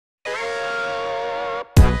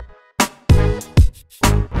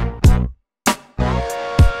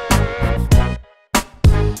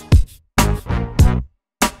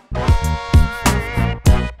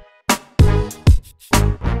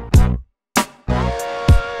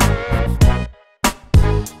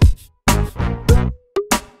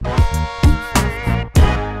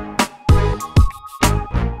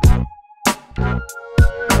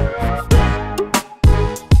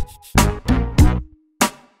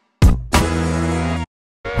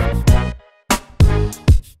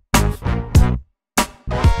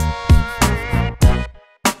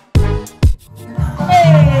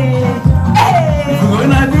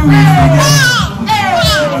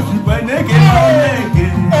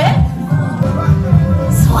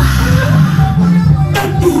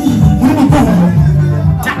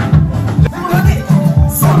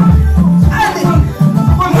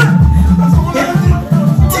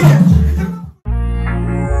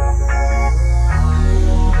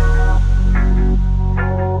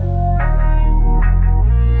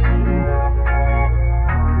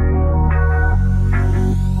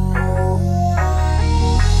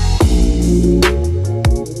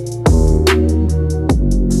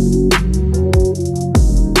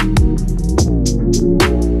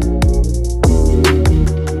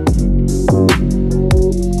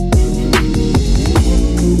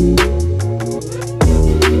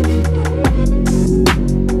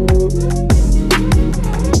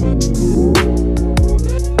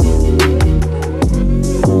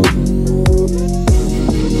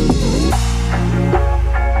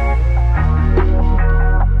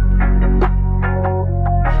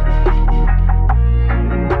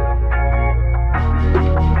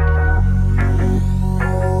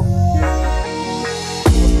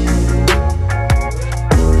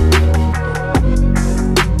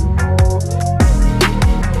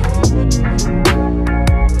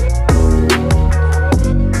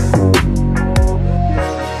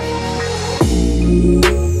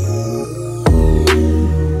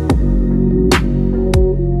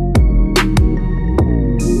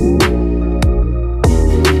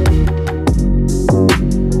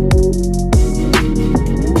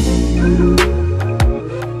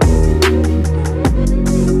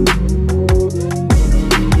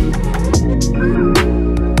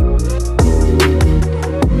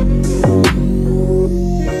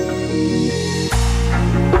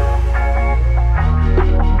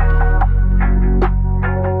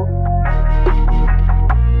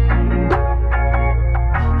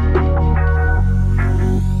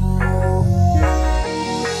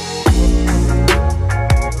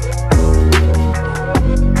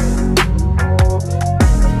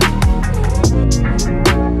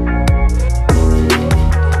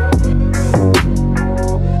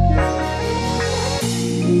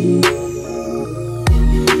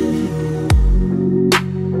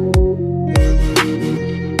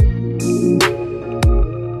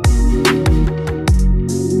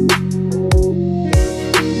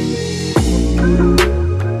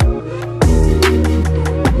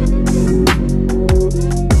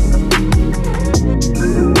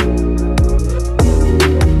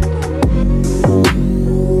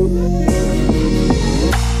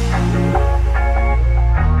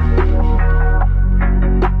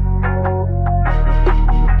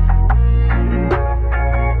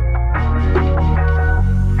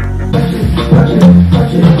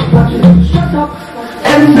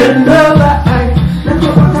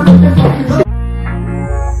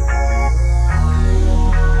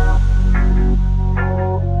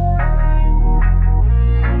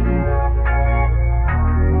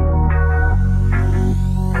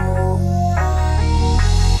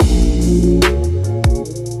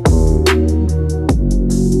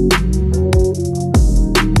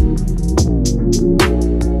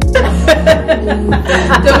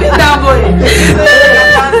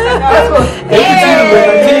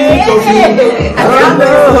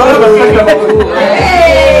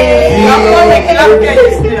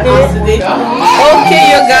Okay,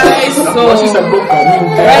 you guys, so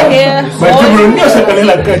right here,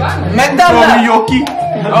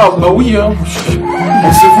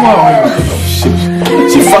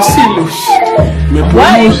 c'est facile.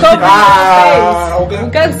 Why you cover your face? We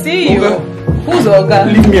can't see you. Who's Oga?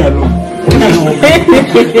 Leave me alone.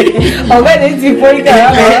 Oga needs to point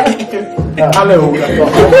out.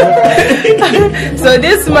 So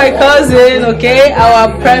this is my cousin, okay, our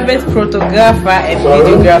private photographer and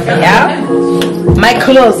videographer, yeah, my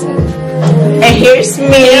close. And here's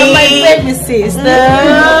me, my baby sister,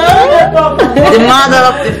 the mother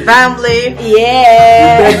of the family.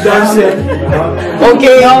 Yeah.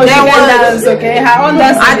 Okay, oh, she can dance, okay. How on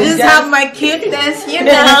dance? I just have my kid dance, you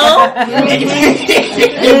know.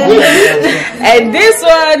 And this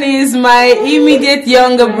one is my immediate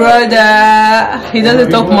younger brother. He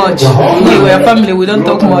doesn't talk much. We're a family, we don't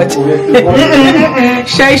talk much.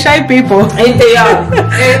 Shy people.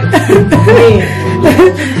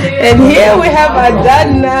 And here we have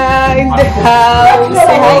Adana in the house.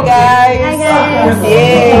 Say hi, guys. Hi, guys.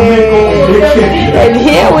 Yeah. And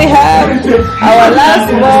here we have our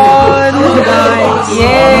last one.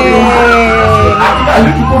 Yeah.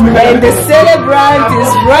 And the celebrant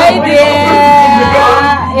is right there.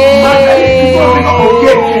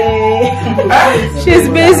 She's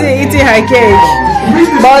busy eating her cake.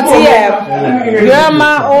 But yeah,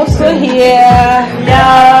 grandma also here.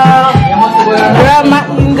 Yeah. Grandma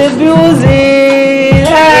in the building.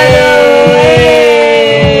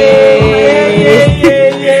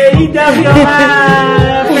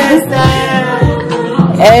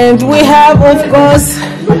 And we have, of course,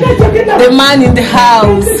 the man in the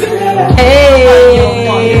house.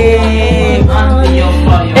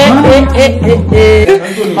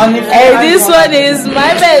 And this one is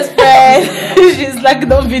my best friend. She's like,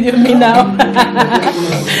 don't video me now.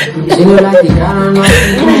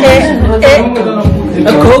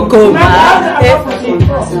 Coco.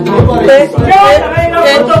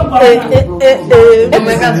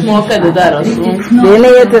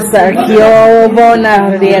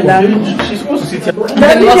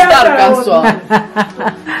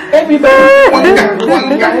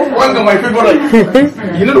 My favorite.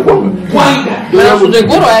 You know the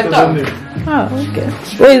Ah, okay.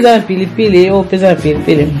 Where is that pili? Oh, pesa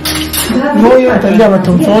pili. No, you have to get it.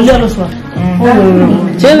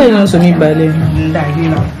 Tell you so me bale.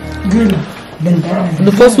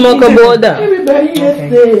 The first smoke about that.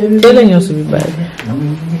 Tell you so me bale.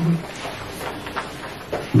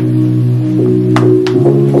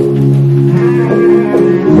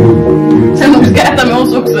 Se non scherza mi un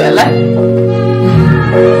succella.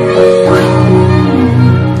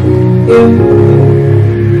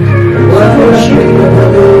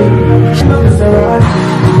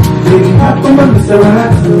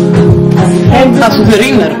 Alltså det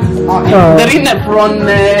rinner. Det rinner från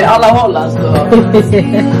alla håll alltså.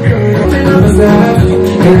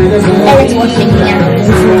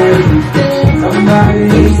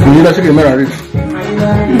 You know, chicken mirror rich.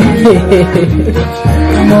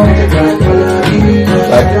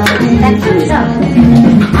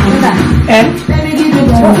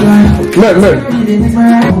 What are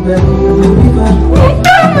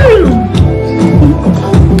you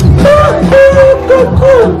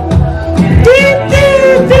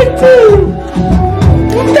into?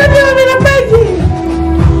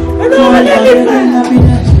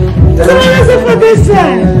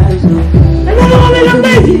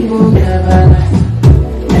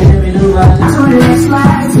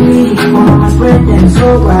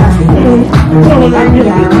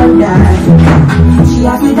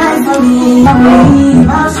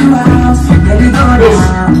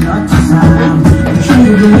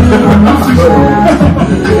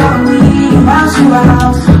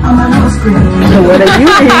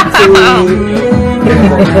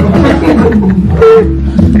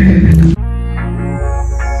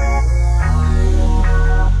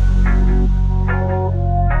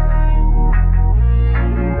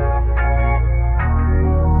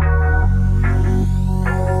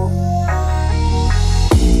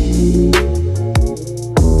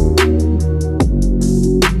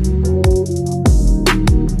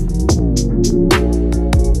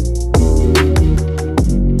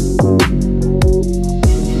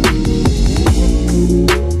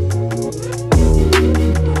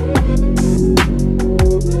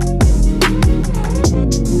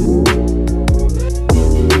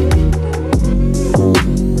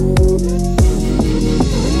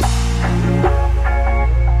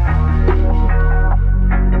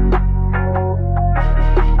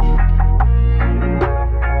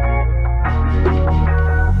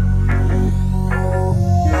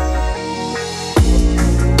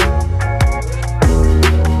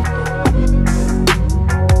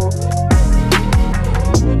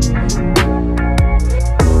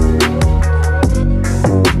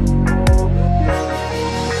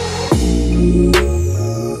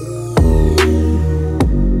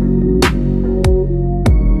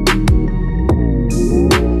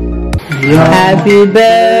 Happy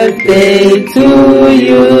birthday to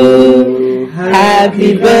you.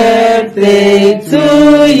 Happy birthday to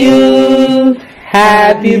you.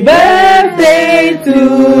 Happy birthday to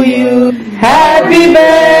you. Happy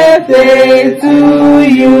birthday to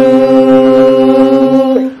you.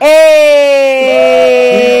 Hey!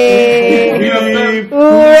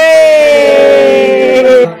 Hooray!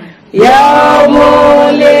 Yamo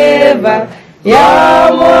leva,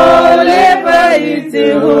 yamo leva.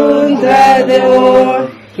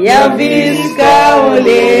 Ya visca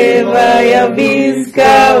oleva, ya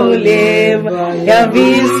visca oleva, ya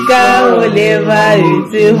visca oleva,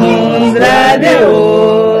 iti hundra de o.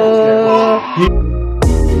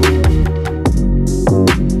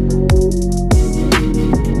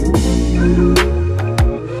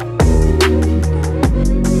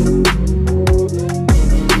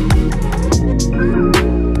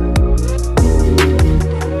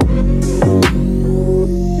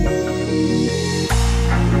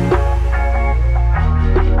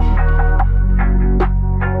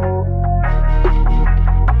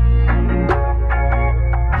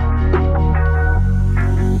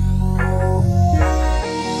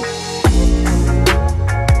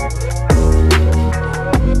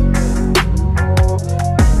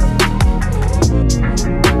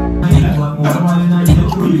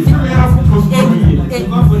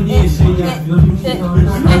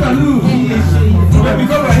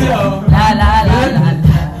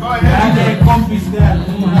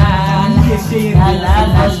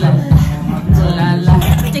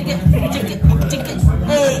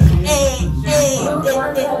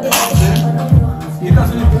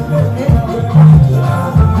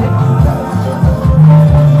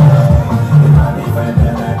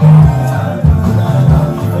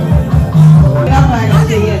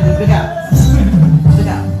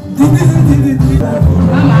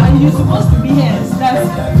 You're supposed to be here. That's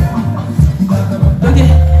okay.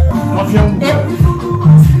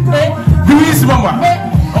 Doing, Mama.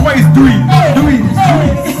 Mama is doing.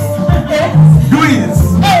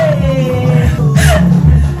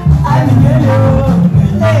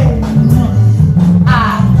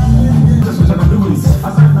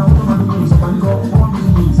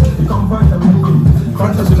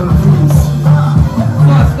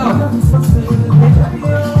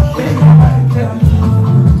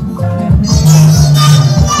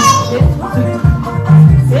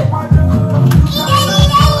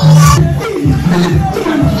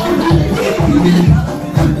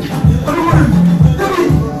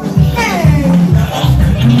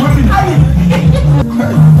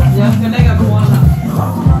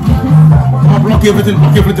 Block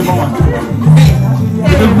everything, Mama.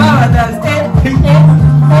 Hey, Mama does.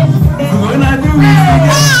 When I do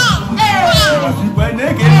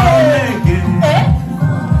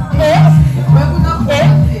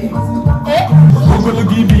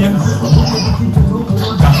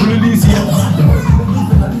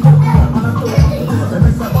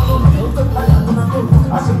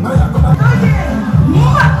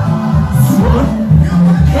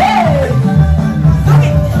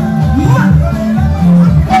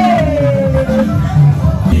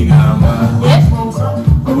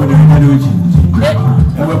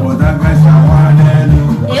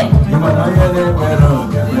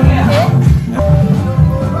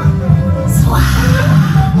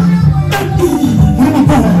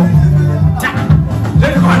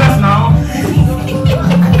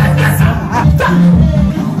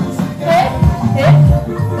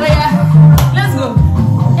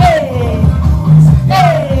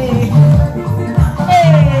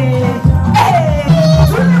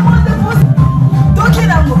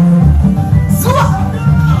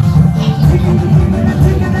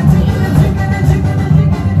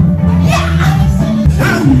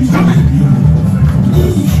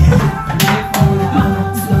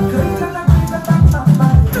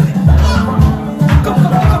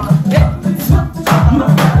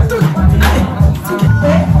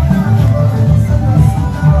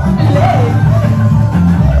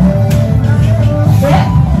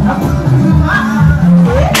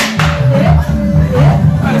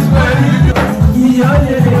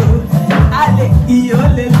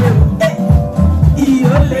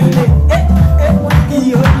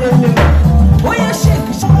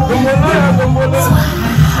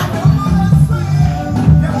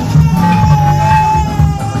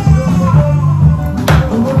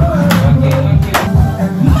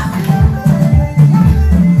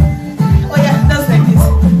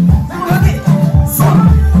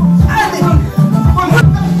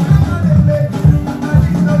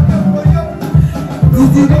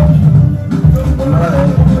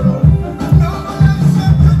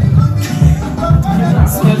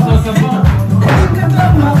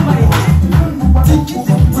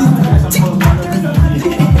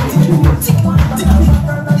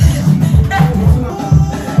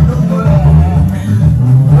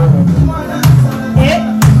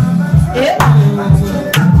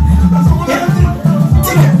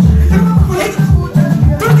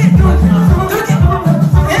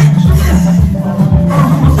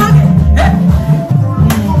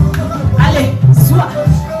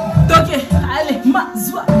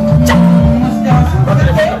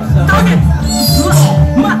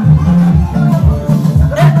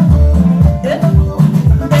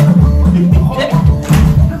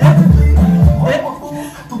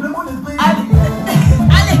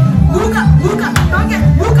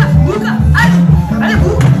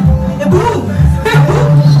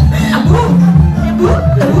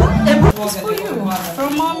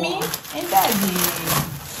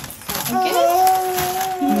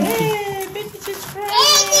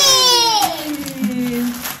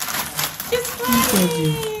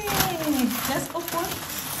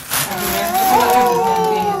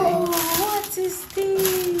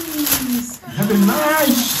the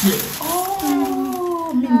nice shit.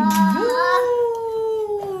 Oh, me look.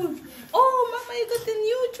 Oh, Mama, you got a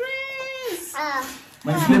new dress.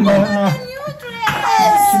 My slim man. New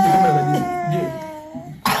dress.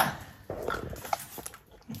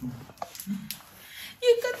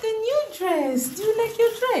 You got a new dress. Do you like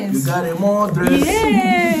your dress? You got a more dress.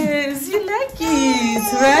 Yes, you like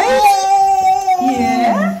it, right?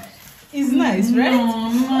 Yeah. It's nice, right?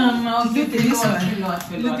 Mama, Look at this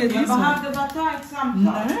one. Look at this one.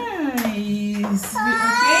 Nice.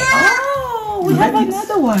 Oh, we have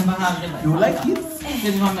another one. You like it? Like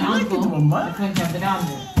it, Mama?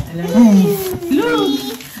 Look.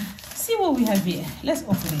 See what we have here. Let's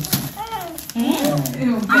open it.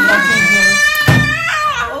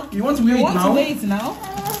 You want to wait You want now? to wait now?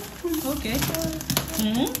 Okay.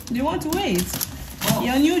 Do you want to wait?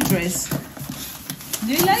 Your new dress.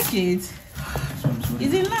 Do you like it?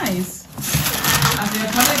 Is it nice?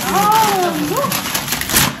 Oh, look.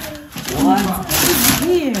 What is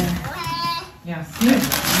here? Yes.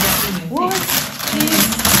 What is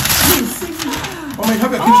this? Oh, my,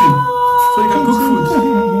 have a kitchen. So you can cook food.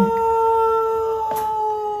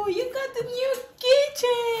 Oh, you got the new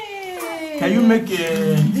kitchen. Can you make a...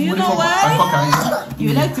 Do you know why?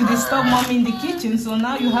 You like to disturb mom in the kitchen, so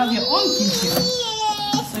now you have your own kitchen.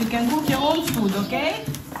 So you can cook your own food, okay?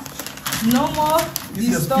 No more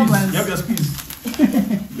disturbance. You have your skills.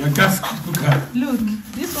 Your gas cooker. Look,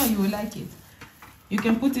 this one you will like it. You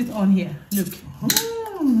can put it on here. Look.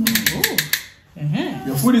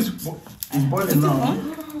 Your food is boiling now.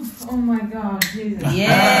 Oh my God, Jesus.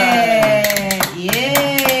 Yeah.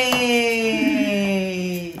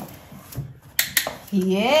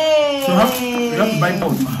 Yeah. So you have to buy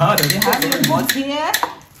both. You have your pot here.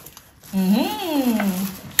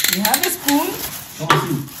 You have a spoon.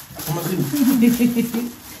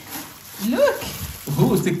 Look.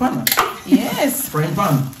 Oh, stick pan. Yes. Frying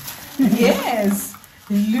pan. Yes.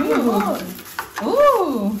 Look.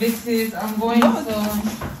 Oh. This is, I'm going to...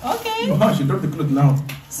 Okay. Oh, she dropped the cloth now.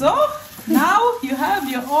 So now you have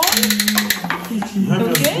your own. You have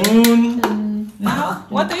your spoon. Now,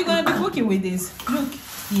 what are you going to be cooking with this? Look.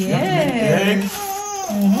 Egg.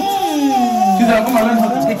 Yes. She's like, come and learn how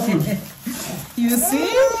to cook food. You see?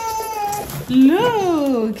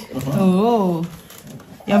 Look. Oh.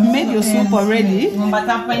 You have made your soup already.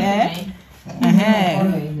 Yeah.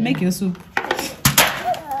 Make your soup.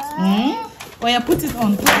 Oh yeah, put it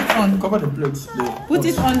on. Put it on. Cover the plates. Put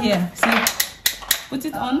it on here. See? Put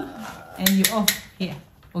it on and you off here.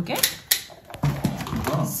 Okay?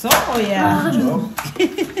 So yeah.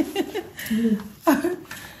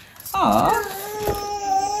 Oh.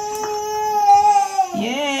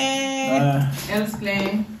 Yeah. Else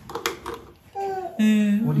Clay.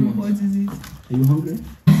 What do you want? What is it? Are you hungry?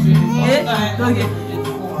 Yeah. Okay.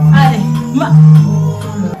 Aye.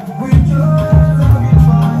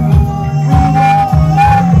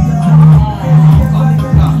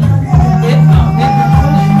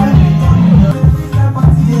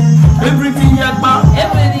 Everything you about.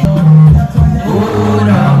 Everything. Hold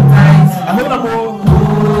on tight. Hold up,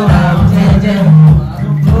 Hold up, Jeje.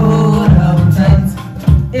 Hold up tight.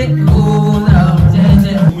 Hold up,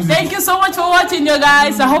 Jeje. Thank you so much for watching, you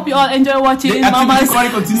guys. I hope you all enjoy watching Mama.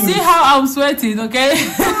 See how I'm sweating, okay?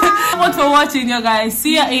 Thank you so much for watching, you guys.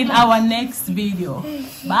 See you in our next video.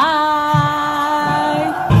 Bye.